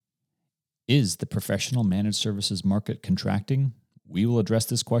Is the professional managed services market contracting? We will address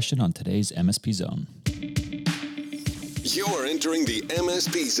this question on today's MSP Zone. You're entering the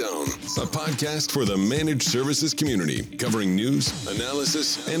MSP Zone, a podcast for the managed services community, covering news,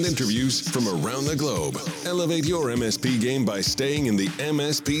 analysis, and interviews from around the globe. Elevate your MSP game by staying in the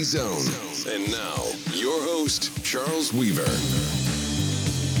MSP Zone. And now, your host, Charles Weaver.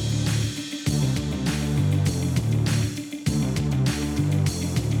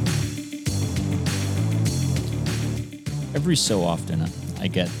 Every so often, I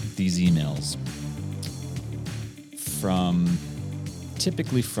get these emails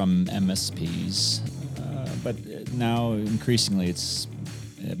typically from MSPs, but now increasingly it's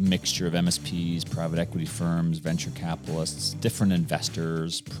a mixture of MSPs, private equity firms, venture capitalists, different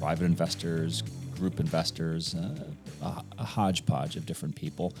investors, private investors, group investors, a hodgepodge of different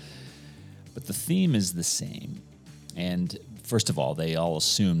people. But the theme is the same. And first of all, they all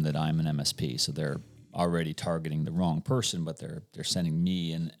assume that I'm an MSP, so they're already targeting the wrong person, but they're sending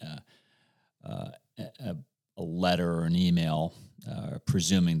me a letter or an email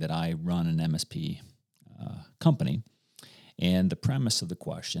presuming that I run an MSP company. And the premise of the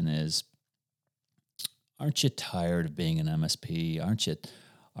question is, aren't you tired of being an MSP?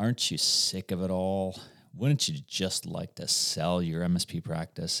 Aren't you sick of it all? Wouldn't you just like to sell your MSP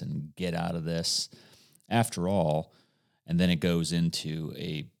practice and get out of this? After all, and then it goes into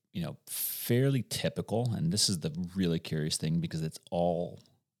a fairly typical, and this is the really curious thing because it's all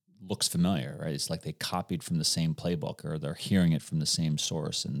looks familiar, right? It's like they copied from the same playbook, or they're hearing it from the same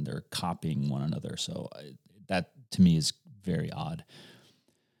source, and they're copying one another. So that to me is very odd.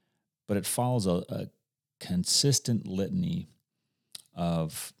 But it follows a consistent litany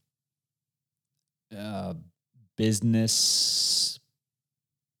of business,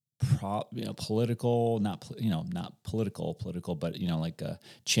 political, not political, but like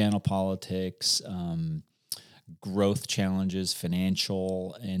channel politics, growth challenges,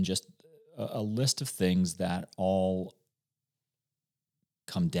 financial, and just a list of things that all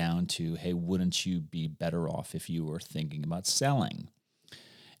come down to, hey, wouldn't you be better off if you were thinking about selling?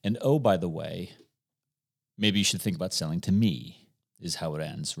 And oh, by the way, maybe you should think about selling to me, is how it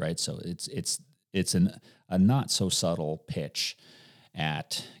ends, right? So it's a not so subtle pitch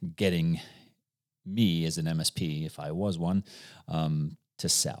at getting me as an MSP, if I was one, to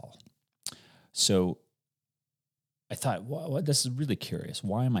sell. So I thought, well, this is really curious.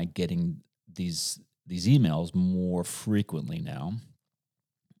 Why am I getting these emails more frequently now?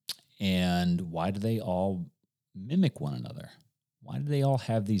 And why do they all mimic one another? Why do they all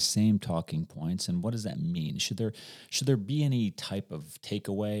have these same talking points? And what does that mean? Should there be any type of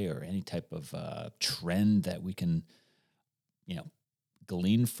takeaway or any type of trend that we can,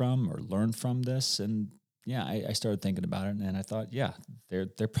 glean from or learn from this? And yeah, I started thinking about it, and I thought, yeah,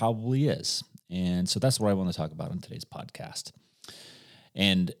 there probably is. And so that's what I want to talk about on today's podcast.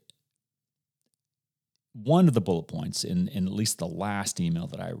 And one of the bullet points in at least the last email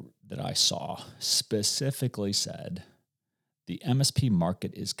that I saw specifically said, the MSP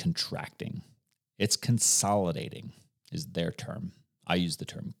market is contracting. It's consolidating is their term. I use the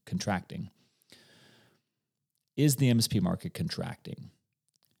term contracting. Is the MSP market contracting?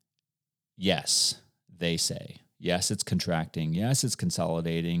 Yes, they say. Yes, it's contracting. Yes, it's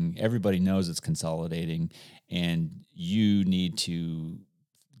consolidating. Everybody knows it's consolidating, and you need to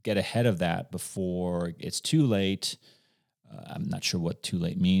get ahead of that before it's too late. I'm not sure what too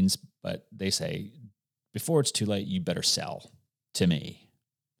late means, but they say before it's too late, you better sell to me.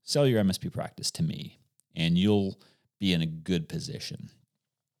 Sell your MSP practice to me, and you'll be in a good position.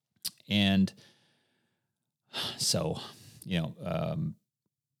 And so,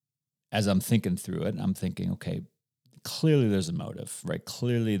 as I'm thinking through it, I'm thinking, okay, clearly there's a motive, right?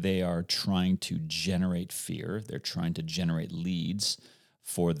 Clearly they are trying to generate fear. They're trying to generate leads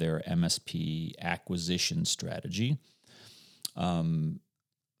for their MSP acquisition strategy.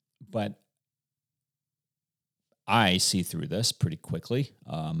 But I see through this pretty quickly.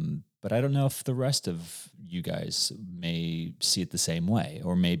 But I don't know if the rest of you guys may see it the same way,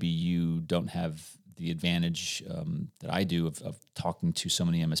 or maybe you don't have the advantage that I do of talking to so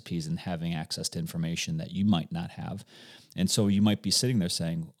many MSPs and having access to information that you might not have. And so you might be sitting there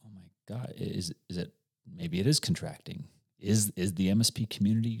saying, oh my God, is it, maybe it is contracting. Is the MSP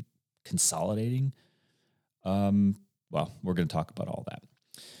community consolidating? Well, we're going to talk about all that.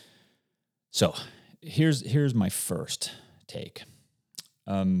 So here's my first take.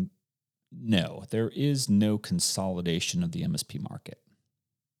 No, there is no consolidation of the MSP market.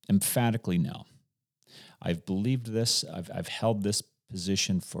 Emphatically no. I've believed this. I've held this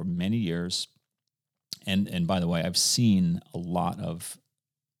position for many years. And by the way, I've seen a lot of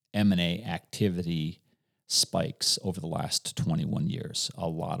M&A activity spikes over the last 21 years, a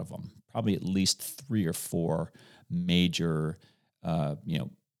lot of them, probably at least 3 or 4 major,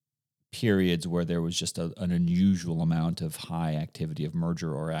 periods where there was just an unusual amount of high activity of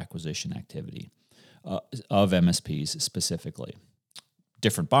merger or acquisition activity of MSPs specifically.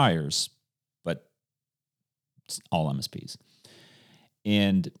 Different buyers, but all MSPs.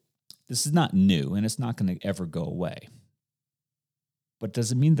 And this is not new, and it's not going to ever go away. But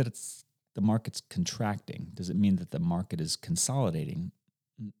does it mean that the market's contracting? Does it mean that the market is consolidating?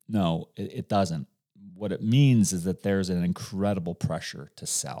 No, it doesn't. What it means is that there's an incredible pressure to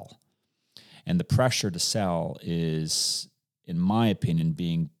sell. And the pressure to sell is, in my opinion,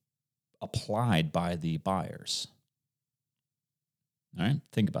 being applied by the buyers. All right,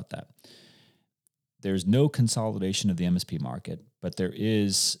 think about that. There's no consolidation of the MSP market, but there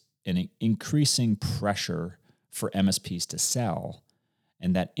is an increasing pressure for MSPs to sell.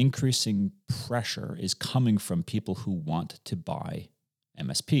 And that increasing pressure is coming from people who want to buy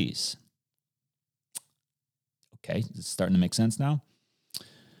MSPs. Okay, it's starting to make sense now.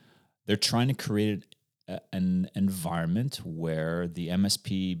 They're trying to create an environment where the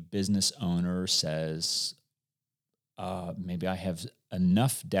MSP business owner says, maybe I have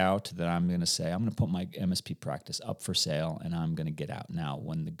enough doubt that I'm going to say, I'm going to put my MSP practice up for sale and I'm going to get out now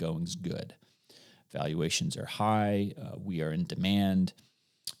when the going's good. Valuations are high. We are in demand,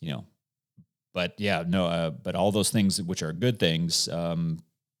 but but all those things which are good things,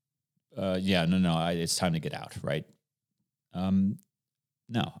 it's time to get out, right?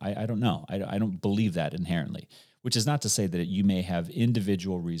 No, I don't know. I don't believe that inherently, which is not to say that you may have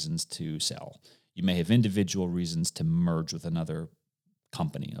individual reasons to sell. You may have individual reasons to merge with another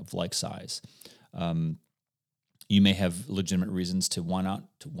company of like size. You may have legitimate reasons to want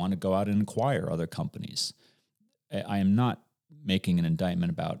to go out and acquire other companies. I am not making an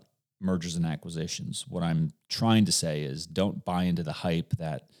indictment about mergers and acquisitions. What I'm trying to say is don't buy into the hype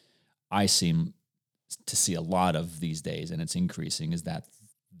that I seem to see a lot of these days, and it's increasing, is that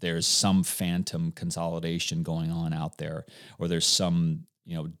there's some phantom consolidation going on out there, or there's some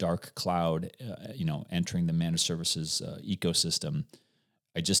dark cloud entering the managed services ecosystem.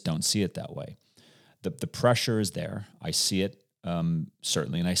 I just don't see it that way. The pressure is there. I see it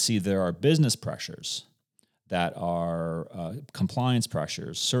certainly, and I see there are business pressures that are compliance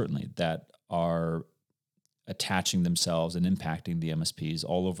pressures, certainly, that are attaching themselves and impacting the MSPs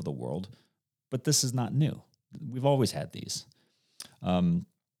all over the world. But this is not new. We've always had these.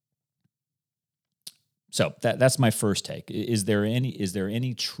 So that's my first take. Is there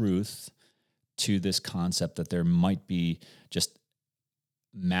any truth to this concept that there might be just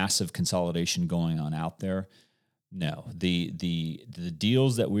massive consolidation going on out there? No. The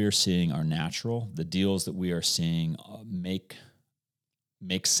deals that we are seeing are natural. The deals that we are seeing make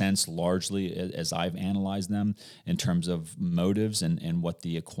sense largely as I've analyzed them in terms of motives and what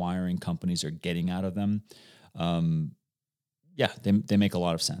the acquiring companies are getting out of them. They make a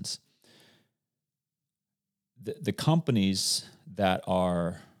lot of sense. The companies that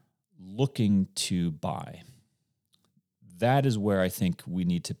are looking to buy, that is where I think we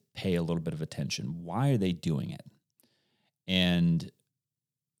need to pay a little bit of attention. Why are they doing it? And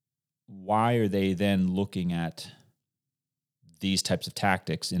why are they then looking at these types of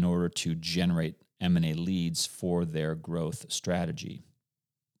tactics in order to generate M&A leads for their growth strategy?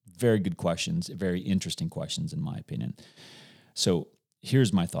 Very good questions, very interesting questions in my opinion. So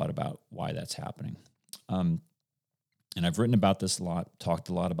here's my thought about why that's happening. And I've written about this a lot, talked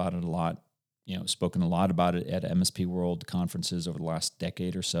a lot about it a lot, spoken a lot about it at MSP World conferences over the last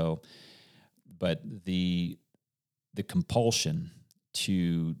decade or so. But the compulsion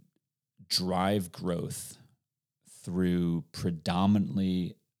to drive growth through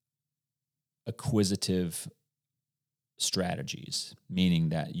predominantly acquisitive strategies, meaning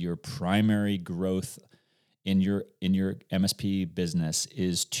that your primary growth in your MSP business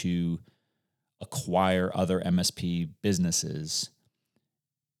is to acquire other MSP businesses,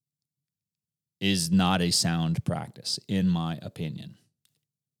 is not a sound practice, in my opinion.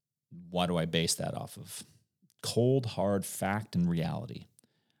 What do I base that off of? Cold, hard fact and reality.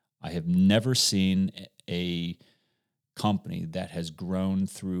 I have never seen a company that has grown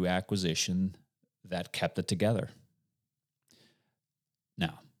through acquisition that kept it together.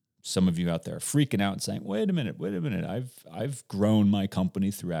 Now, some of you out there are freaking out and saying, wait a minute, I've grown my company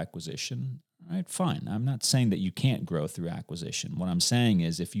through acquisition. All right, fine. I'm not saying that you can't grow through acquisition. What I'm saying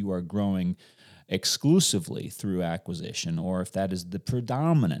is if you are growing exclusively through acquisition, or if that is the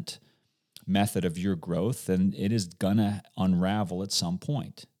predominant method of your growth, then it is going to unravel at some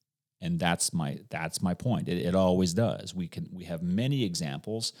point. And that's my point. It always does. We have many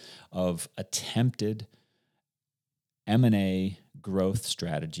examples of attempted M&A growth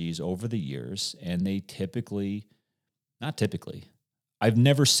strategies over the years, and they not typically, I've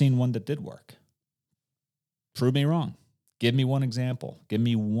never seen one that did work. Prove me wrong. Give me one example. Give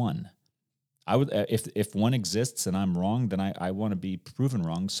me one. I would, if one exists and I'm wrong, then I want to be proven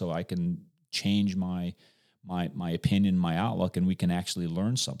wrong so I can change my opinion, my outlook, and we can actually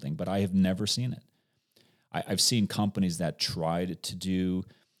learn something. But I have never seen it. I've seen companies that tried to do,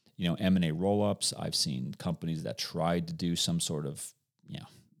 M&A roll-ups. I've seen companies that tried to do some sort of,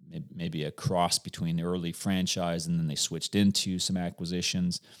 maybe a cross between early franchise and then they switched into some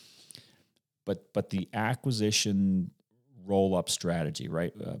acquisitions. But the acquisition roll-up strategy,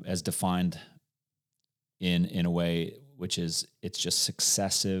 right, as defined in a way which is it's just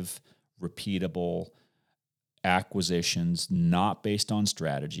successive, repeatable acquisitions, not based on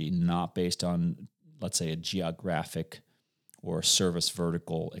strategy, not based on, let's say, a geographic or service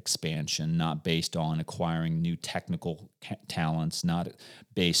vertical expansion, not based on acquiring new technical talents, not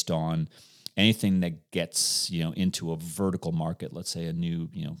based on anything that gets into a vertical market, let's say a new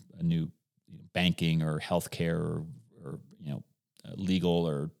banking or healthcare or legal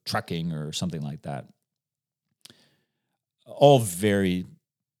or trucking or something like that. All very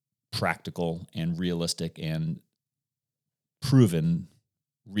practical and realistic and proven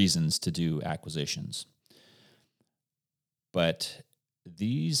reasons to do acquisitions. But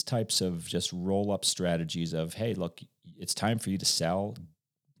these types of just roll-up strategies of, hey, look, it's time for you to sell.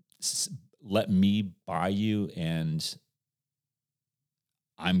 Let me buy you, and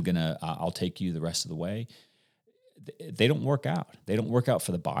I'll take you the rest of the way. They don't work out. They don't work out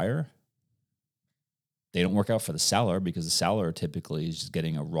for the buyer. They don't work out for the seller because the seller typically is just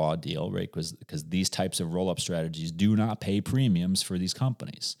getting a raw deal, right? Because these types of roll-up strategies do not pay premiums for these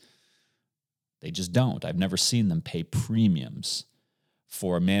companies. They just don't. I've never seen them pay premiums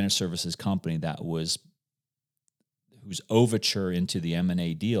for a managed services company whose overture into the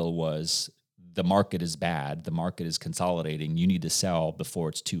M&A deal was the market is bad, the market is consolidating, you need to sell before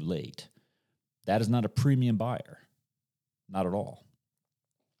it's too late. That is not a premium buyer. Not at all.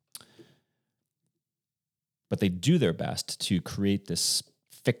 But they do their best to create this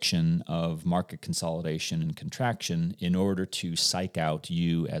fiction of market consolidation and contraction in order to psych out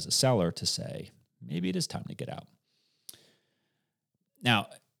you as a seller to say, maybe it is time to get out. Now,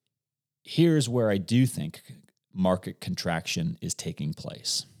 here's where I do think market contraction is taking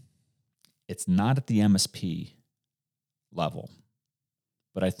place. It's not at the MSP level,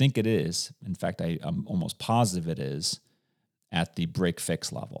 but I think it is. In fact, I'm almost positive it is at the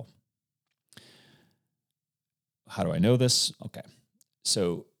break-fix level. How do I know this? Okay.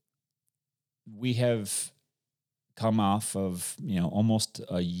 So we have come off of, almost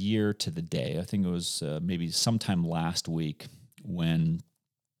a year to the day. I think it was maybe sometime last week when,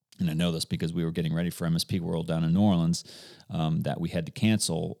 and I know this because we were getting ready for MSP World down in New Orleans, that we had to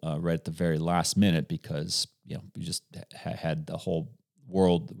cancel right at the very last minute because, we just had the whole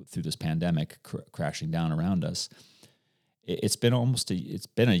world through this pandemic crashing down around us. It's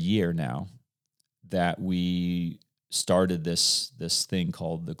been a year now that we started this thing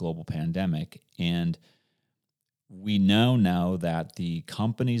called the global pandemic. And we know now that the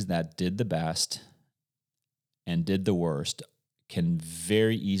companies that did the best and did the worst can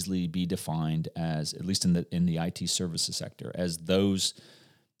very easily be defined as, at least in the IT services sector, as those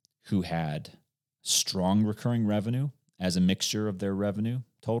who had strong recurring revenue as a mixture of their revenue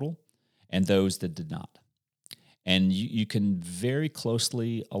total and those that did not. And you can very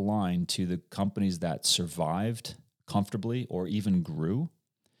closely align to the companies that survived comfortably or even grew,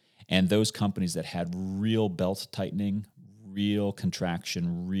 and those companies that had real belt tightening, real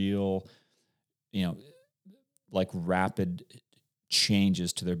contraction, real, like rapid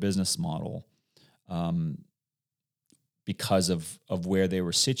changes to their business model because of where they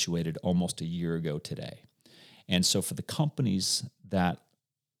were situated almost a year ago today. And so for the companies that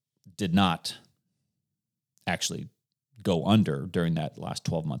did not actually go under during that last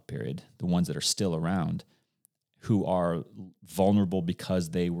 12-month period, the ones that are still around, who are vulnerable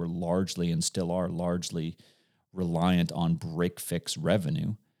because they were largely and still are largely reliant on break-fix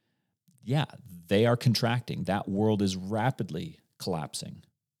revenue, yeah, they are contracting. That world is rapidly collapsing.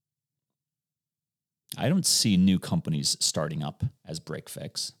 I don't see new companies starting up as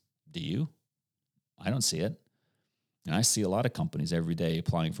break-fix. Do you? I don't see it. And I see a lot of companies every day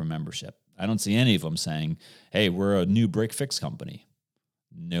applying for membership. I don't see any of them saying, hey, we're a new break-fix company.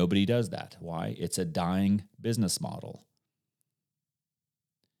 Nobody does that. Why? It's a dying business model.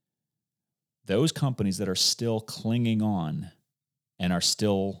 Those companies that are still clinging on and are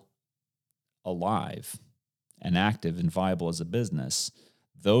still alive and active and viable as a business,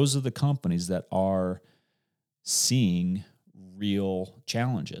 those are the companies that are seeing real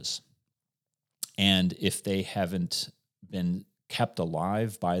challenges. And if they haven't been kept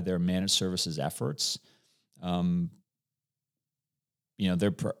alive by their managed services efforts,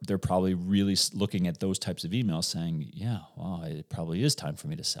 they're probably really looking at those types of emails saying, yeah, well, it probably is time for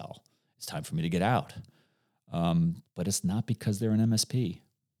me to sell. It's time for me to get out. But it's not because they're an MSP.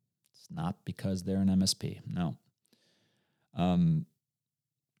 It's not because they're an MSP. No.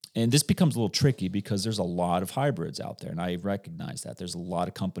 And this becomes a little tricky because there's a lot of hybrids out there, and I recognize that. There's a lot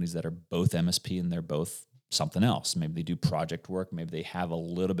of companies that are both MSP and they're both something else. Maybe they do project work. Maybe they have a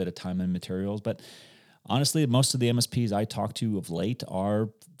little bit of time and materials. But honestly, most of the MSPs I talk to of late are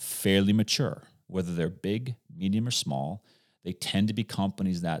fairly mature, whether they're big, medium, or small. They tend to be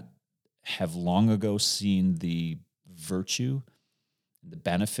companies that have long ago seen the virtue, the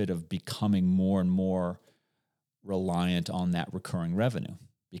benefit of becoming more and more reliant on that recurring revenue,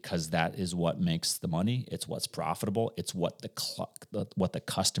 because that is what makes the money. It's what's profitable. It's what the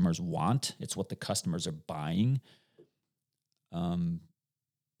customers want. It's what the customers are buying.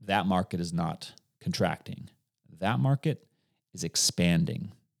 That market is not contracting. That market is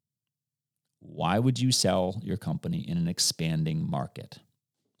expanding. Why would you sell your company in an expanding market?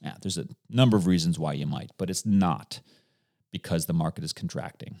 Yeah, there's a number of reasons why you might, but it's not because the market is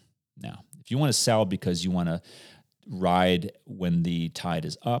contracting. Now, if you want to sell because you want to ride when the tide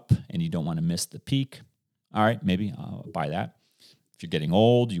is up and you don't want to miss the peak, all right, maybe I'll buy that. If you're getting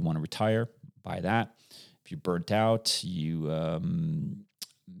old, you want to retire, buy that. If you're burnt out,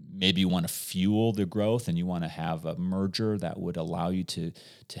 maybe you want to fuel the growth and you want to have a merger that would allow you to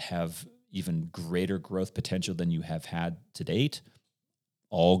have even greater growth potential than you have had to date.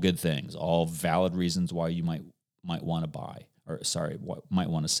 All good things, all valid reasons why you might want to might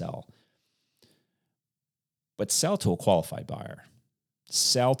want to sell. But sell to a qualified buyer.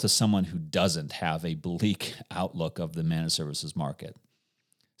 Sell to someone who doesn't have a bleak outlook of the managed services market.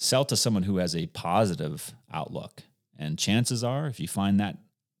 Sell to someone who has a positive outlook. And chances are, if you find that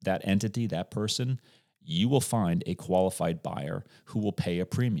entity, that person, you will find a qualified buyer who will pay a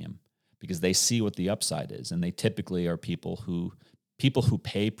premium because they see what the upside is. And they typically are people who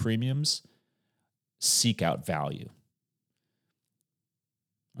pay premiums seek out value.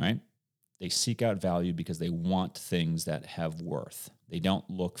 Right? They seek out value because they want things that have worth. They don't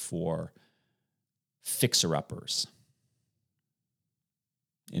look for fixer-uppers,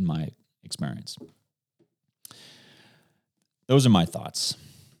 in my experience. Those are my thoughts.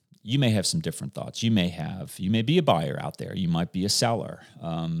 You may have some different thoughts. You may be a buyer out there. You might be a seller.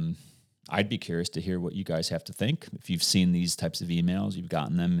 I'd be curious to hear what you guys have to think. If you've seen these types of emails, you've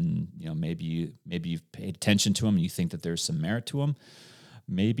gotten them, and maybe you've paid attention to them, and you think that there's some merit to them.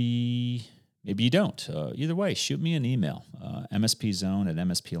 Maybe you don't. Either way, shoot me an email,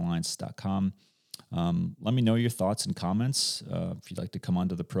 mspzone@msballiance.com. Let me know your thoughts and comments. If you'd like to come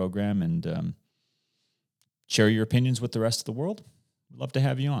onto the program and share your opinions with the rest of the world, we'd love to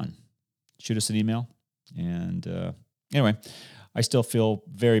have you on. Shoot us an email. And anyway, I still feel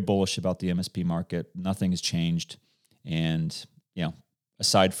very bullish about the MSP market. Nothing has changed. And,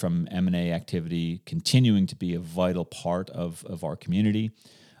 aside from M&A activity continuing to be a vital part of our community,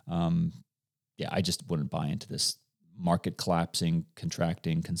 I just wouldn't buy into this market collapsing,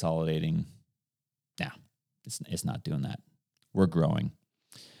 contracting, consolidating. It's not doing that. We're growing.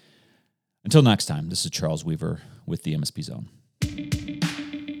 Until next time, this is Charles Weaver with the MSP Zone.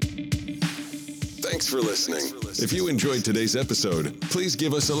 Thanks for listening. If you enjoyed today's episode, please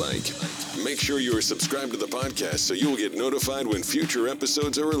give us a like. Make sure you are subscribed to the podcast so you will get notified when future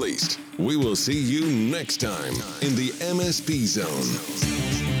episodes are released. We will see you next time in the MSP Zone.